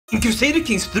In Crusader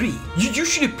Kings 3, you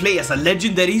usually play as a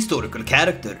legendary historical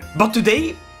character, but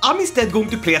today, I'm instead going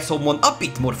to play as someone a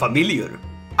bit more familiar.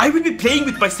 I will be playing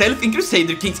with myself in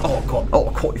Crusader Kings. Oh god, oh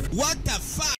Koifish. What the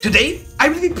fuck? Today, I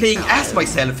will be playing as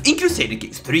myself in Crusader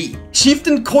Kings 3.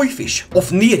 Chieftain Koifish of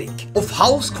Nerik, of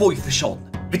House Koifishon,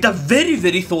 with a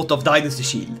very thought of dynasty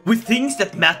shield, with things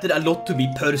that matter a lot to me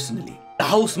personally. The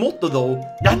house motto though,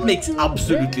 that makes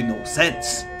absolutely no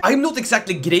sense. I'm not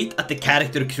exactly great at the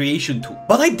character creation tool,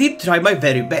 but I did try my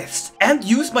very best, and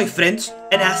used my friends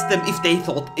and asked them if they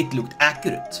thought it looked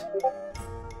accurate.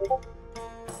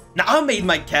 Now I made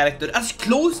my character as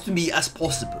close to me as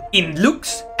possible, in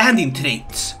looks and in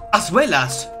traits, as well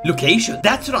as location.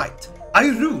 That's right, I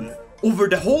rule over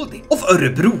the holding of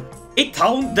Örebro, a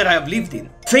town that I have lived in,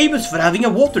 famous for having a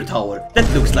water tower that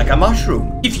looks like a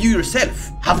mushroom, if you yourself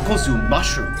have consumed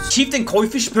mushrooms. Chieftain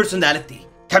Koifish's personality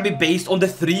can be based on the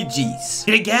 3 G's,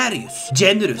 gregarious,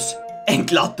 generous, and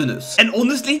gluttonous. And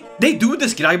honestly, they do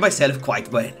describe myself quite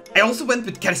well. I also went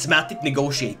with charismatic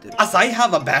negotiator, as I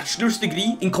have a bachelor's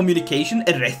degree in communication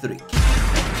and rhetoric.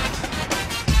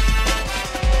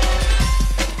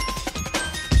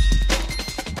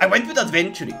 I went with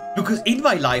adventuring, because in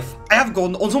my life, I have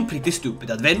gone on some pretty stupid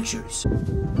adventures.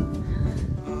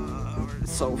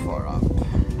 So far up.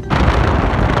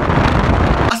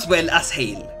 As well as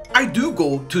hail. I do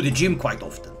go to the gym quite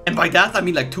often, and by that I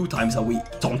mean like 2 times a week,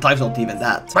 sometimes not even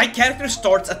that. My character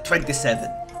starts at 27,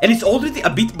 and it's already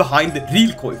a bit behind the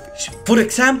real Koifish. For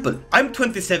example, I'm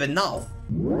 27 now.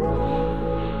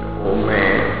 Oh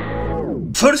man.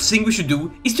 First thing we should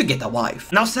do is to get a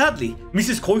wife. Now sadly,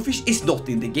 Mrs. Koifish is not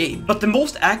in the game, but the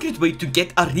most accurate way to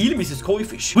get a real Mrs.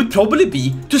 Koifish would probably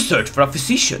be to search for a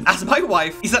physician, as my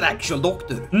wife is an actual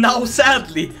doctor. Now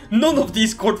sadly, none of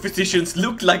these court physicians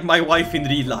look like my wife in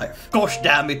real life. Gosh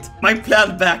damn it, my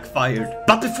plan backfired.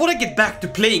 But before I get back to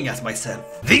playing as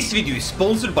myself, this video is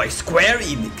sponsored by Square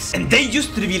Enix, and they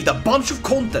just revealed a bunch of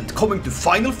content coming to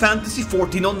Final Fantasy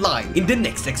XIV Online in the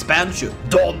next expansion,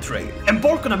 Dawn Trail.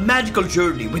 Embark on a magical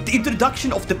journey with the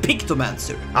introduction of the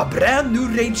Pictomancer, a brand new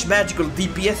ranged magical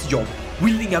DPS job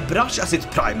wielding a brush as its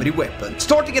primary weapon.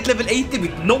 Starting at level 80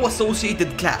 with no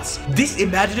associated class, this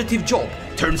imaginative job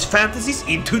turns fantasies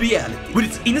into reality with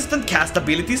its instant cast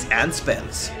abilities and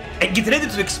spells. And get ready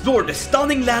to explore the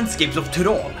stunning landscapes of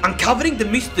Tural, uncovering the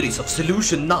mysteries of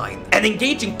Solution 9, and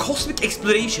engage in cosmic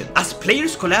exploration as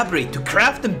players collaborate to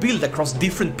craft and build across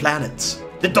different planets.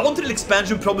 The Dawn Trail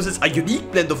expansion promises a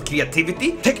unique blend of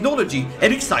creativity, technology,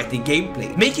 and exciting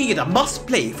gameplay, making it a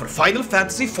must-play for Final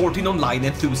Fantasy XIV Online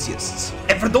enthusiasts.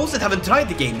 And for those that haven't tried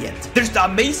the game yet, there's the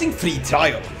amazing free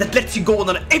trial that lets you go on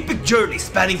an epic journey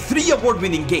spanning 3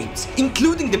 award-winning games,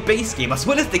 including the base game as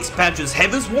well as the expansions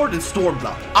Heavensward and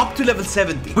Stormblood, up to level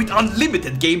 70, with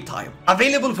unlimited game time.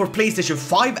 Available for PlayStation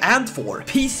 5 and 4,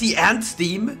 PC and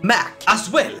Steam, Mac,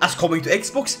 as well as coming to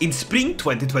Xbox in spring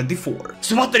 2024.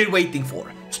 So what are you waiting for?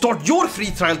 Start your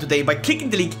free trial today by clicking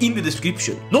the link in the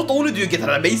description. Not only do you get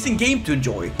an amazing game to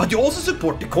enjoy, but you also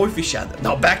support the Koifish channel.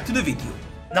 Now back to the video.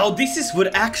 Now this is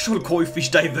where actual Koifish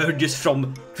diverges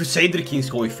from Crusader Kings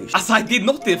Koifish, as I did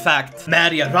not in fact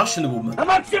marry a Russian woman.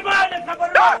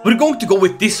 We're going to go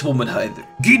with this woman however,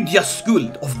 Gudja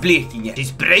Skuld of Blekinge.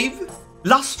 She's brave,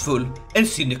 lustful, and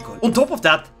cynical. On top of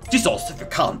that, she's also a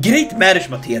cunt. Great marriage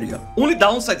material. Only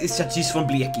downside is that she's from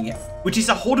Blekinge, which is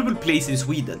a horrible place in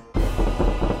Sweden.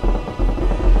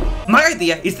 My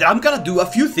idea is that I'm gonna do a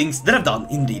few things that I've done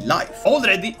in real life.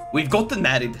 Already, we've gotten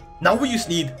married. Now we just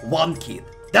need 1 kid.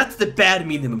 That's the bare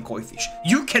minimum, Koifish.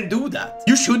 You can do that.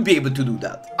 You should be able to do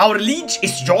that. Our liege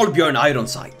is Jarlbjörn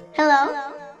Ironside.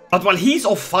 Hello. But while he's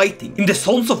off fighting in the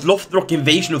Sons of Lothbrok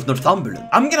invasion of Northumberland,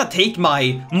 I'm gonna take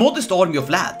my modest army of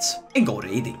lads and go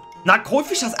raiding. Now,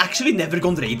 Koifish has actually never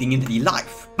gone raiding in real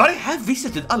life, but I have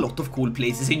visited a lot of cool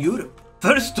places in Europe.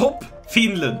 First stop,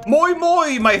 Finland. Moi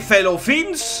moi, my fellow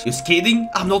Finns. Just kidding,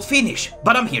 I'm not Finnish,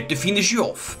 but I'm here to finish you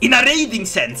off. In a raiding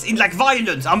sense, in like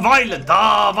violence, I'm violent.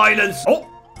 Ah, violence. Oh,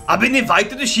 I've been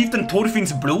invited to Chieftain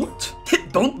Thorfinn's bloat.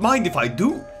 Don't mind if I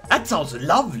do. That sounds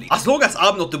lovely. As long as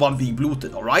I'm not the one being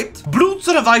bloated, alright? Bloots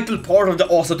are a vital part of the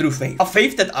Asadru faith. A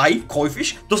faith that I,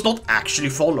 Koifish, does not actually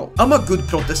follow. I'm a good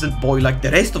Protestant boy like the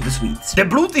rest of the Swedes. The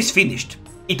bloat is finished.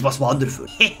 It was wonderful.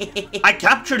 I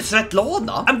captured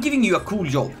Svetlana. I'm giving you a cool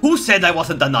job. Who said I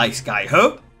wasn't a nice guy,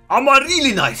 huh? I'm a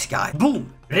really nice guy.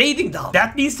 Boom. Raiding down.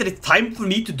 That means that it's time for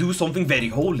me to do something very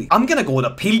holy. I'm gonna go on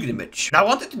a pilgrimage. Now I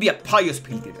want it to be a pious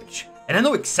pilgrimage, and I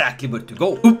know exactly where to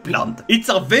go. Uppland. It's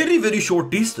a very short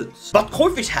distance. But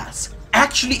Koifish has,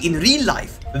 actually in real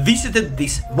life, visited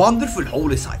this wonderful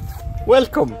holy site.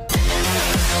 Welcome.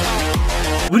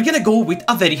 we're gonna go with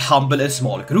a very humble and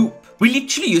small group. We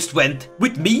literally just went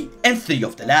with me and 3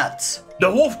 of the lads. The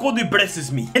Wolf God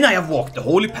blesses me, and I have walked the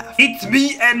holy path. It's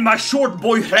me and my short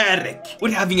boy Rarek.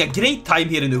 We're having a great time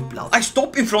here in Uppland. I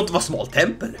stop in front of a small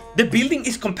temple. The building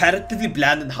is comparatively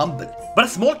bland and humble, but a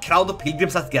small crowd of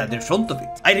pilgrims has gathered in front of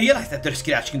it. I realize that they're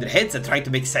scratching their heads and trying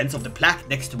to make sense of the plaque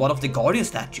next to one of the guardian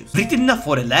statues, written in a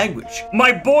foreign language.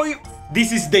 My boy,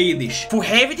 this is Danish. For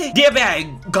helvete, det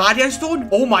är guardian stone?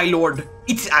 Oh my lord.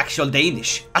 It's actual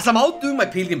Danish. As I'm out doing my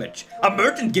pilgrimage, a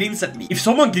merchant grins at me. If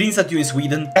someone grins at you in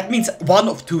Sweden, that means one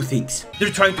of 2 things.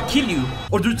 They're trying to kill you,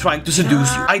 or they're trying to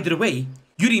seduce you. Either way,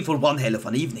 you're in for one hell of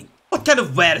an evening. What kind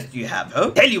of wares do you have,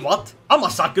 huh? Tell you what, I'm a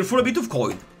sucker for a bit of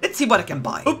coin. Let's see what I can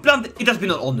buy. Uppland, it has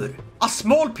been an honor. A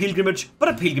small pilgrimage, but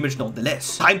a pilgrimage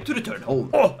nonetheless. Time to return home.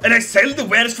 Oh, and I sell the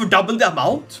wares for double the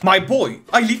amount? My boy,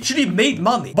 I literally made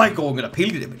money by going on a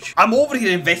pilgrimage. I'm over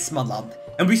here in Västmanland,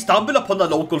 and we stumble upon a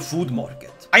local food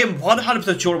market. I am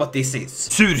 100% sure what this is.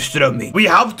 Surströmming. We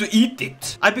have to eat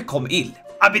it. I become ill.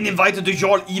 I've been invited to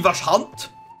Jarl Ivar's hunt.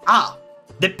 Ah,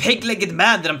 the peg-legged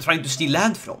man that I'm trying to steal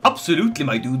land from. Absolutely,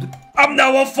 my dude. I'm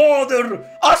now a father,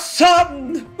 a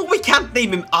son. We can't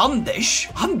name him Anders.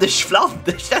 Anders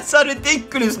Flanders, that's a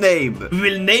ridiculous name. We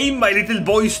will name my little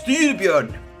boy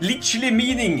Styrbjörn, literally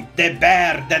meaning the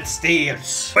bear that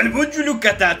stares. Well, would you look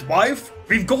at that, wife?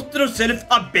 We've got ourselves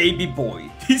a baby boy.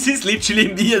 This is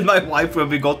literally me and my wife when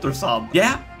we got our son.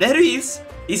 Yeah, there he is.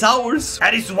 He's ours.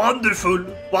 That is wonderful.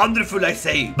 Wonderful, I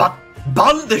say. But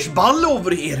Baldur's Ball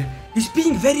over here, he's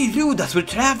being very rude as we're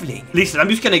traveling. Listen, I'm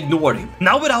just gonna ignore him.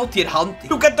 Now we're out here hunting.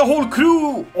 Look at the whole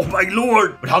crew. Oh my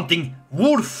lord. We're hunting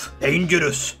wolf.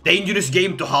 Dangerous. Dangerous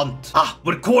game to hunt. Ah,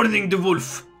 we're cornering the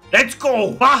wolf. Let's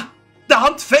go. Ah. The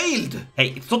hunt failed!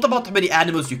 Hey, it's not about how many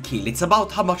animals you kill, it's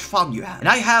about how much fun you have. And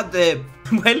I had,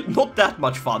 well, not that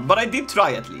much fun, but I did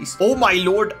try at least. Oh my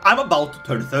lord, I'm about to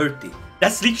turn 30.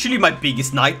 That's literally my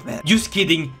biggest nightmare. Just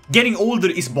kidding, getting older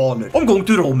is baller. I'm going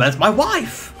to romance my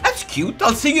wife. That's cute,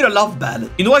 I'll sing her a love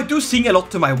ballad. You know, I do sing a lot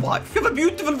to my wife. You have a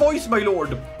beautiful voice, my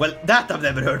lord. Well, that I've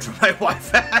never heard from my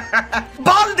wife.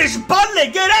 Baldur's Balle,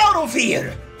 get out of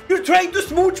here! You're trying to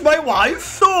smooch my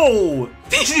wife? No!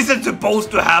 This isn't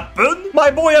supposed to happen! My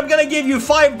boy, I'm gonna give you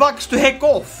 $5 to heck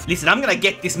off! Listen, I'm gonna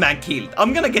get this man killed.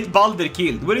 I'm gonna get Balder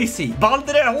killed. Where is he?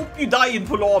 Balder, I hope you die in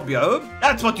Polavia, huh?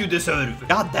 That's what you deserve.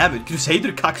 God damn it,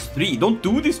 Crusader Kings 3, don't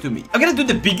do this to me. I'm gonna do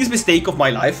the biggest mistake of my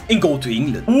life and go to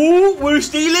England. Ooh, we're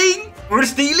stealing! We're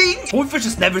stealing! Koifish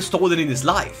has never stolen in his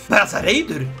life. But as a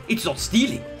raider, it's not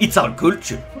stealing. It's our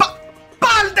culture.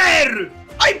 Balder!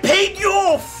 I paid you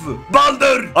off!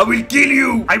 Balder, I will kill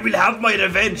you! I will have my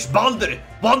revenge, Balder!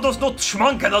 One does not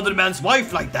schmunk another man's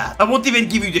wife like that. I won't even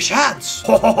give you the chance.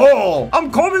 Ho ho ho!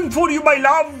 I'm coming for you, my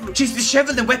love! She's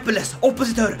disheveled and weaponless.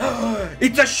 Opposite her.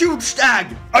 It's a huge stag!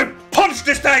 I punched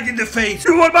the stag in the face!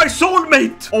 You are my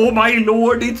soulmate! Oh my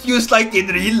lord, it's just like in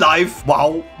real life.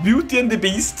 Wow. Beauty and the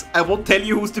Beast. I won't tell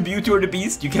you who's the beauty or the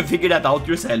beast. You can figure that out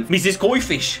yourself. Mrs.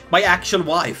 Koifish, my actual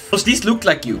wife. Does this look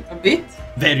like you? A bit.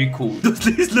 Very cool. Does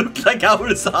this look like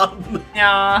our son?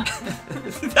 Yeah.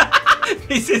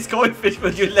 Mrs. Koifish,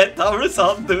 would you let our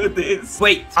son do this?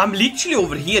 Wait, I'm literally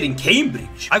over here in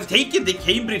Cambridge. I've taken the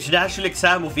Cambridge National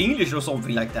Exam of English or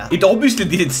something like that. It obviously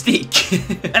didn't stick.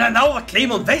 And I now have a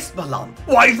claim on Västmanland.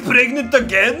 Wife pregnant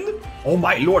again? Oh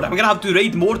my lord, I'm gonna have to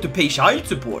raid more to pay child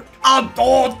support. A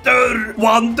daughter!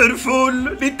 Wonderful!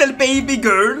 Little baby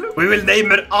girl. We will name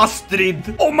her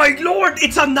Astrid. Oh my lord,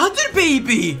 it's another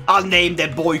baby! I'll name the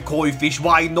boy Koifish,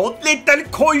 why not? Little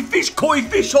Koifish,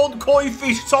 Koifish on,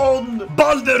 Koifish son!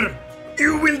 Balder!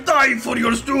 You will die for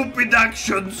your stupid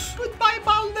actions. Goodbye,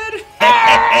 Balder.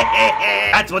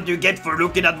 That's what you get for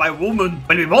looking at my woman.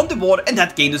 Well, we won the war and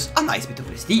that gained us a nice bit of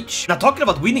prestige. Now, talking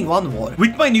about winning one war,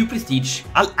 with my new prestige,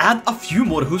 I'll add a few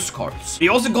more huskarls. We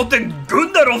also got the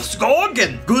Gunnar of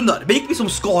Skagen. Gunnar, make me some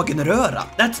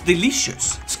Skagenröra. That's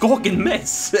delicious. Skagen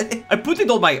mess. I put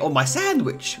it on my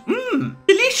sandwich. Mmm,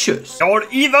 delicious. Jarl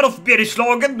Ivar of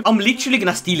Bergslagen. I'm literally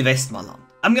gonna steal Västmanland.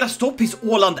 I'm gonna stop his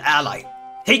Åland ally.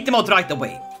 Take them out right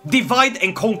away. Divide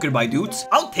and conquer, my dudes.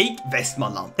 I'll take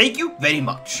Västmanland. Thank you very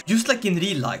much. Just like in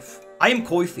real life, I am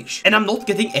Koifish, and I'm not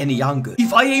getting any younger.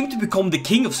 If I aim to become the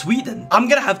king of Sweden, I'm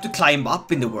gonna have to climb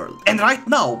up in the world. And right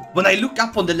now, when I look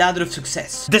up on the ladder of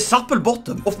success, the supple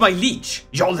bottom of my liege,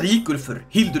 Jarl Rikurfur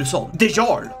Hildursson, the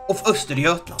Jarl of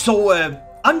Östergötland. So,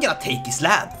 I'm gonna take his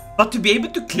land. But to be able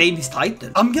to claim his title,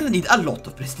 I'm gonna need a lot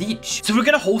of prestige. So we're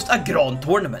gonna host a grand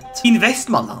tournament in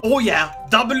Västmanland. Oh yeah,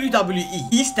 WWE.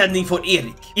 He's standing for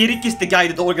Erik. Erik is the guy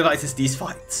that organizes these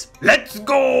fights. Let's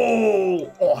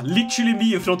go! Oh, literally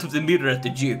me in front of the mirror at the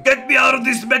gym. Get me out of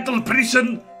this metal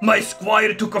prison! My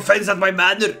squire took offense at my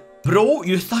manner. Bro,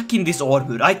 you're stuck in this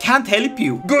armor. I can't help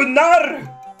you. Gunnar!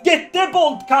 Get the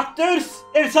bolt cutters!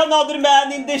 There's another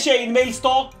man in the chainmail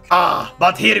stock. Ah,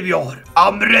 but here we are.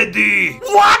 I'm ready.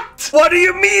 What? What do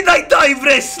you mean I dive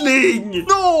wrestling?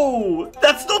 No,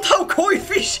 that's not how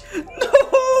Koifish.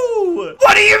 No.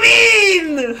 What do you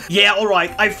mean? Yeah, all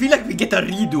right. I feel like we get a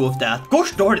redo of that.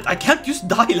 Gosh darn it, I can't just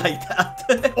die like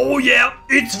that. Oh yeah,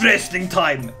 it's wrestling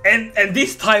time. And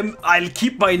this time I'll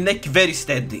keep my neck very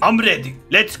steady. I'm ready.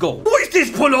 Let's go. Who is this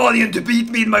Polonian to beat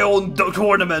me in my own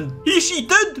tournament? He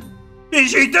cheated. He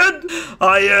cheated!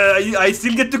 I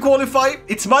still get to qualify.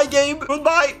 It's my game.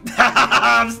 Goodbye.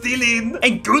 I'm still in.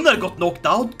 And Gunnar got knocked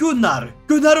out. Gunnar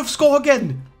of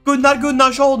Skagen. Gunnar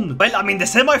Gunnarsson. Well, I'm in the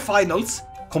semi-finals.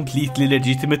 Completely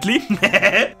legitimately.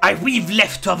 I weave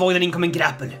left to avoid an incoming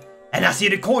grapple. And as he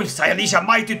recoils, I unleash a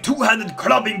mighty two-handed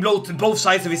clubbing blow to both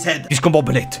sides of his head.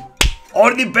 Discombobulate.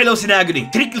 Arnie bellows in agony.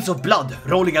 Trickles of blood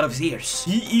rolling out of his ears.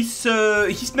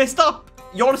 He's messed up.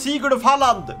 Jarl Sigurd of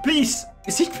Halland, please.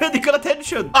 Seek medical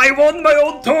attention. I won my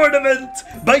own tournament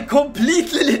by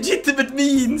completely legitimate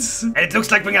means. And it looks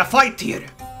like we're gonna fight here.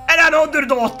 And another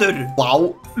daughter.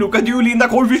 Wow. Look at you, Linda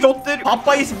Koifish daughter.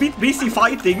 Papa is a bit busy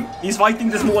fighting. He's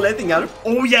fighting the smålänningar.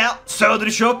 Oh yeah,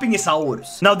 Söderköping is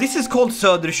ours. Now this is called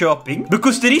Söderköping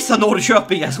because there is a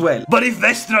Norrköping as well. But if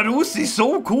Västra Ros is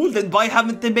so cool, then why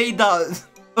haven't they made a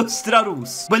Östra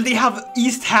Ros? Well, they have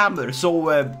East Hammer, so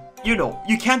you know,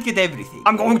 you can't get everything.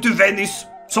 I'm going to Venice.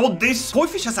 So this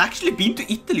Koifish has actually been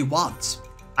to Italy once.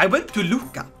 I went to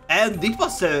Lucca and it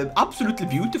was absolutely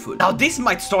beautiful. Now this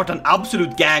might start an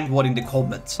absolute gang war in the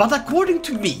comments, but according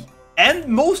to me and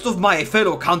most of my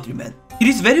fellow countrymen, it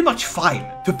is very much fine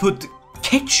to put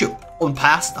ketchup on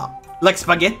pasta, like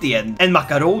spaghetti and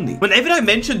macaroni. Whenever I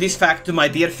mention this fact to my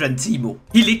dear friend Simo,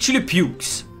 he literally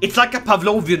pukes. It's like a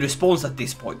Pavlovian response at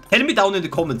this point. Tell me down in the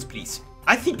comments, please.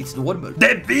 I think it's normal.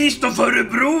 The beast of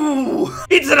Örebro!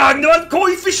 It's Ragnvald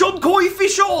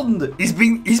Koifishon!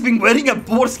 He's been wearing a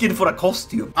boar skin for a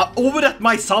costume. Over at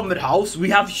my summer house, we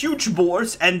have huge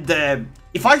boars, and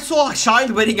if I saw a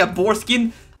child wearing a boar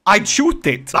skin, I'd shoot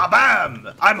it. Bam!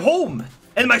 I'm home,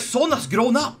 and my son has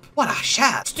grown up. What a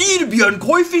chat. Styrbjörn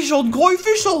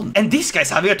Koifishon! And this guy's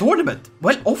having a tournament.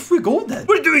 Well, off we go then.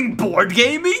 We're doing board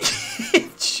gaming?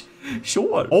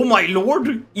 Sure. Oh my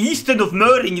lord. Easton of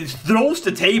Möring throws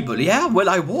the table. Yeah, well,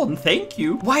 I won. Thank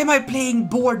you. Why am I playing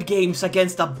board games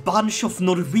against a bunch of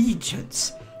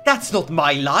Norwegians? That's not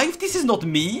my life. This is not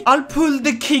me. I'll pull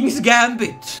the King's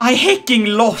Gambit. I hecking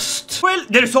lost. Well,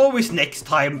 there's always next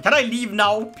time. Can I leave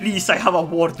now? Please, I have a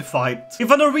war to fight. If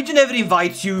a Norwegian ever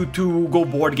invites you to go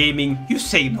board gaming, you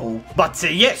say no. But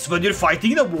say yes when you're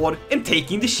fighting in a war and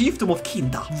taking the chiefdom of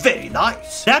Kinda. Very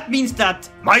nice. That means that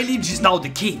my liege is now the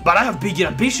king, but I have bigger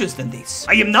ambitions than this.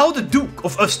 I am now the Duke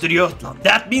of Östergötland.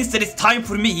 That means that it's time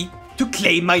for me to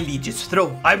claim my liege's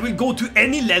throne. I will go to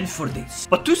any length for this.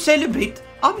 But to celebrate,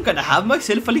 I'm gonna have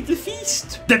myself a little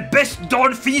feast. The best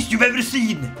darn feast you've ever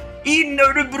seen. In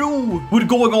Örebro. We're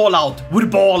going all out. We're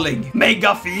balling.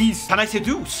 Mega feast. Can I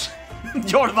seduce?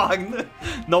 Jarl Vagn.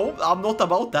 No, I'm not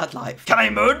about that life. Can I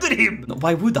murder him? No,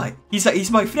 why would I? He's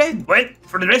my friend. Well,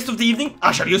 for the rest of the evening,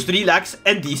 I shall just relax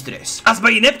and de-stress. As my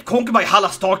inept concubine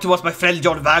Hallas talked towards my friend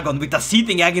Jarl Vagon with a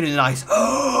seething agony in eyes.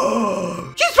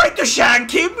 She's trying to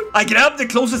shank him. I grabbed the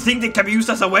closest thing that can be used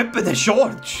as a weapon and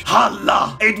charge.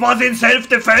 Halla! It was in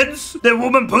self-defense. The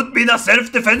woman put me in a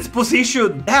self-defense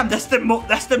position. Damn, that's the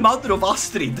mother of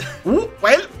Astrid. Oh,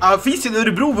 well, a feast in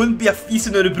Örebro wouldn't be a feast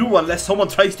in Örebro unless someone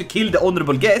tries to kill the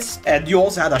honorable guest. And you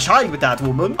also had a child with that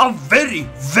woman. A very,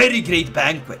 very great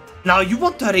banquet. Now, you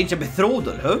want to arrange a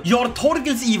betrothal, huh? Jarl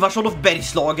Torgils Ivarsson of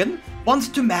Bergslagen wants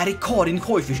to marry Karin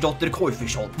Koifishdotter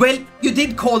Koifishon. Well, you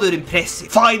did call her impressive.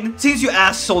 Fine, since you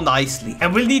asked so nicely.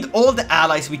 And we'll need all the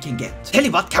allies we can get. Tell you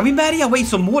what, can we marry away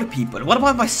some more people? What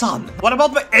about my son? What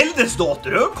about my eldest daughter,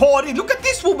 huh? Karin, look at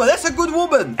this woman. That's a good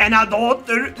woman. And a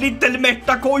daughter, little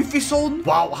Märta Koifishon.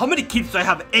 Wow, how many kids do I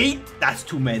have? 8? That's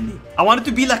too many. I want it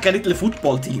to be like a little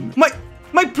football team.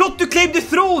 My plot to claim the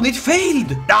throne, it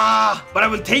failed. Ah, but I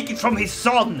will take it from his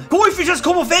son. Koifish has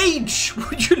come of age.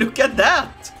 Would you look at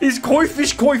that? Is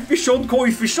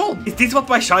Koifishon? Is this what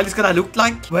my child is gonna look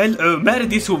like? Well, marry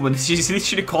this woman. She's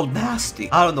literally called Nasty.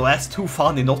 I don't know, that's too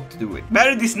funny not to do it.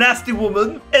 Marry this nasty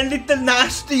woman. And little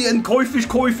Nasty and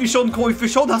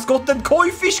Koifishon has gotten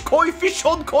Koifishon.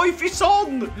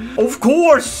 Of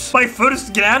course, my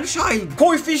first grandchild.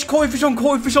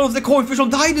 Koifishon of the Koifishon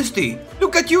dynasty.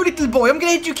 Look at you, little boy. I'm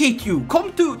gonna educate you.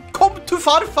 Come to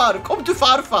farfar.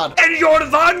 And Jarl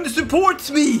Vagn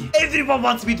supports me. Everyone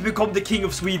wants me to become the king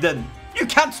of Sweden. You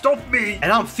can't stop me.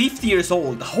 And I'm 50 years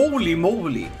old. Holy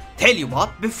moly. Tell you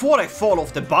what, before I fall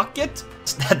off the bucket,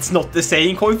 that's not the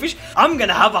saying, Koifish, I'm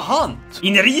gonna have a hunt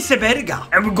in Riseberga,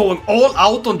 and we're going all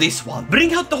out on this one.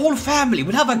 Bring out the whole family,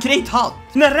 we'll have a great hunt.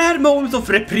 In a rare moment of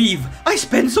reprieve, I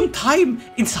spend some time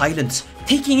in silence,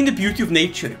 taking in the beauty of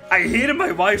nature. I hear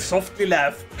my wife softly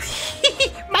laugh.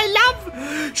 My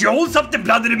love! She holds up the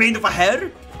bloody remain of a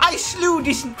hare. I slew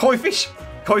this... Koifish,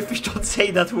 don't say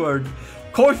that word.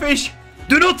 Koifish,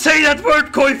 do not say that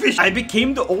word, Koifish! I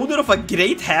became the owner of a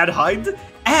great hare hide,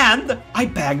 and I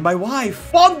banged my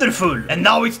wife. Wonderful! And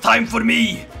now it's time for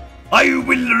me. I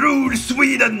will rule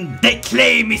Sweden. The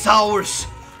claim is ours.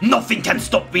 Nothing can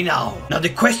stop me now. Now the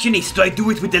question is, do I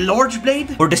do it with the large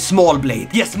blade or the small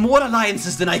blade? Yes, more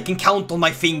alliances than I can count on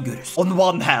my fingers. On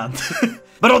one hand.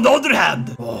 But on the other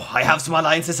hand, oh, I have some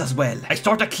alliances as well. I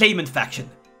start a claimant faction.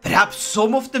 Perhaps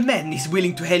some of the men is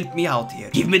willing to help me out here.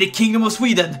 Give me the Kingdom of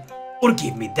Sweden. Or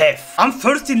give me death. I'm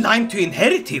first in line to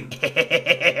inherit him. King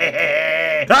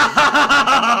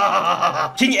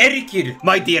Erikir,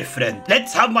 my dear friend.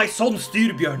 Let's have my son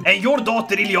Styrbjörn and your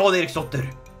daughter Iliana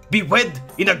Eriksdotter be wed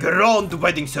in a grand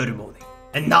wedding ceremony.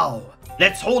 And now,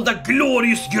 let's hold a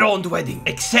glorious grand wedding.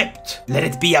 Except, let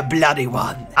it be a bloody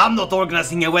one. I'm not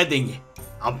organizing a wedding.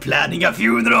 I'm planning a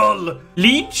funeral.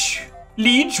 Leech,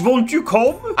 won't you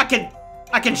come? I can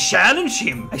challenge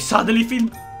him. I suddenly feel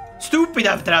stupid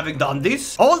after having done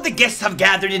this. All the guests have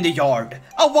gathered in the yard.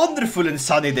 A wonderful and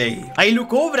sunny day. I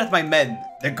look over at my men,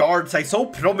 the guards I so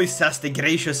promised as the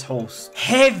gracious host.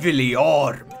 Heavily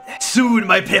armed. Soon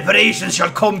my preparations shall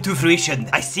come to fruition.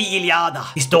 I see Iliana,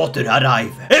 his daughter,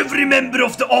 arrive. Every member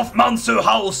of the Off-Manso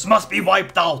house must be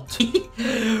wiped out.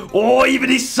 Oh, even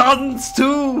his sons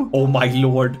too. Oh my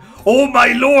lord. Oh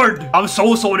my lord. I'm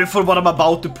so sorry for what I'm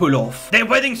about to pull off. The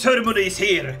wedding ceremony is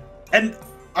here. And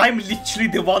I'm literally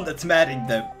the one that's marrying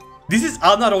them. This is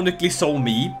unironically so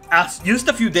me, as just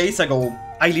a few days ago,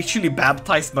 I literally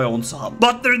baptized my own son.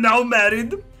 But they're now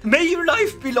married. May your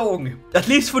life be long. At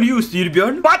least for you,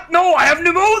 Styrbjörn. But no, I have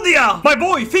pneumonia. My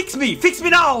boy, fix me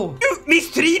now. You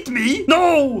mistreat me?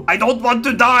 No, I don't want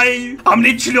to die. I'm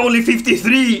literally only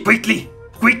 53. Quickly,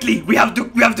 we have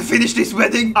to finish this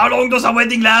wedding. How long does a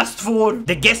wedding last for?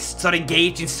 The guests are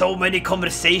engaged in so many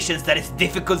conversations that it's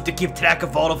difficult to keep track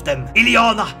of all of them.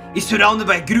 Iliana is surrounded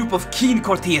by a group of keen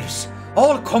courtiers,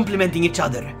 all complimenting each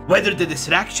other. Whether the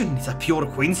distraction is a pure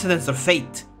coincidence or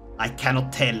fate, I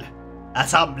cannot tell.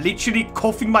 As I'm literally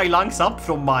coughing my lungs up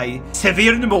from my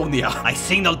severe pneumonia, I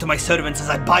signal to my servants as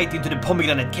I bite into the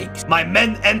pomegranate cakes. My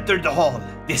men enter the hall,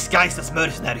 disguised as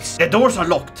mercenaries. The doors are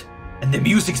locked, and the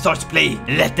music starts playing.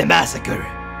 Let the massacre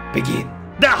begin.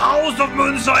 The house of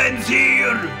Munsa ends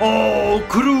here. Oh,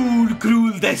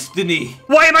 cruel destiny.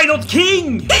 Why am I not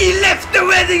king? He left the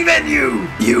wedding venue.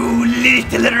 You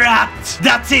little rat.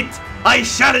 That's it. I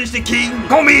challenge the king.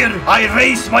 Come here. I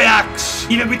raise my axe.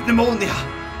 Even with pneumonia,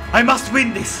 I must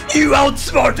win this. You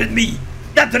outsmarted me.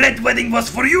 That red wedding was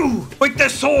for you. With the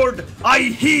sword, I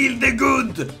heal the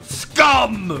good.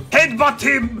 Scum. Headbutt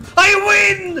him. I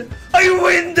win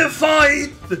the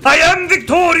fight. I am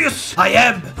victorious. I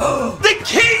am the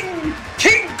king.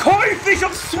 King Koifish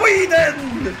of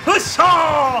Sweden.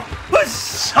 Huzzah.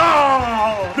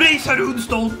 Huzzah. Raise a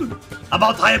runestone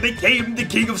about how I became the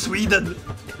king of Sweden.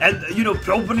 And, you know,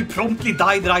 probably promptly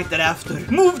died right thereafter.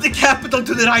 Move the capital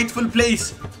to the rightful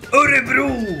place.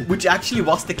 Örebro, which actually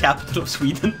was the capital of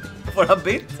Sweden for a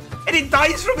bit. And he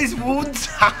dies from his wounds.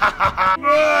 I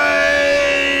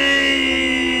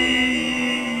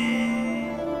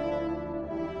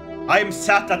am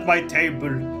sat at my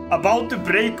table, about to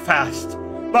break fast.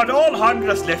 But all hunger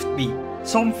has left me.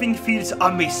 Something feels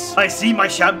amiss. I see my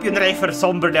champion Refer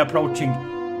somberly approaching.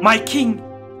 My king.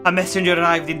 A messenger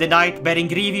arrived in the night bearing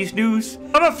grievous news.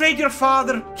 I'm afraid your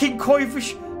father, King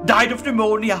Koifish, died of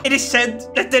pneumonia. It is said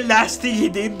that the last thing he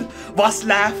did was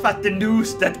laugh at the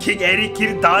news that King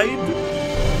Erikir died.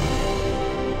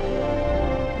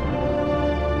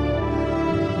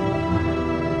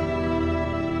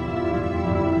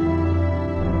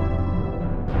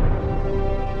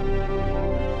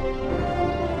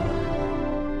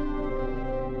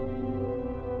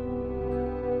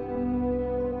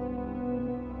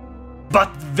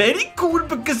 But very cool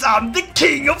because I'm the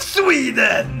king of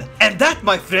Sweden! And that,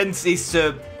 my friends, is,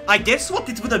 I guess what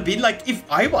it would have been like if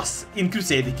I was in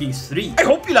Crusader Kings 3. I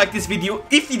hope you liked this video.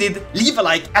 If you did, leave a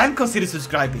like and consider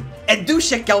subscribing. And do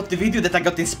check out the video that I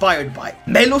got inspired by.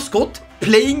 Mellow Scott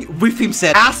playing with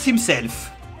himself, as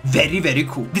himself. Very, very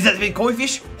cool. This has been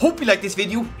Koifish. Hope you liked this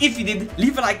video. If you did,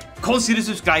 leave a like, consider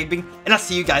subscribing, and I'll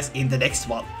see you guys in the next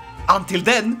one. Until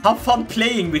then, have fun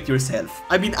playing with yourself.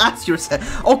 I mean, as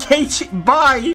yourself. Okay, bye!